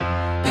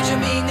picture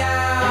me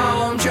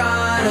now. I'm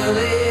trying to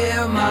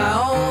live my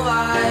own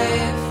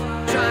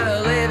life, trying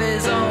to live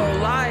his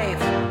own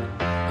life.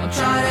 I'm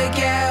trying to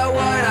get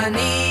what I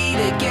need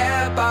to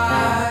get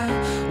by,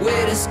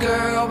 with this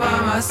girl by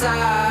my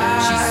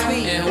side. She's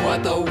sweet, and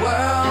what the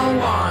world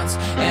wants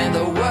and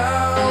the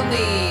world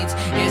needs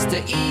is to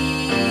eat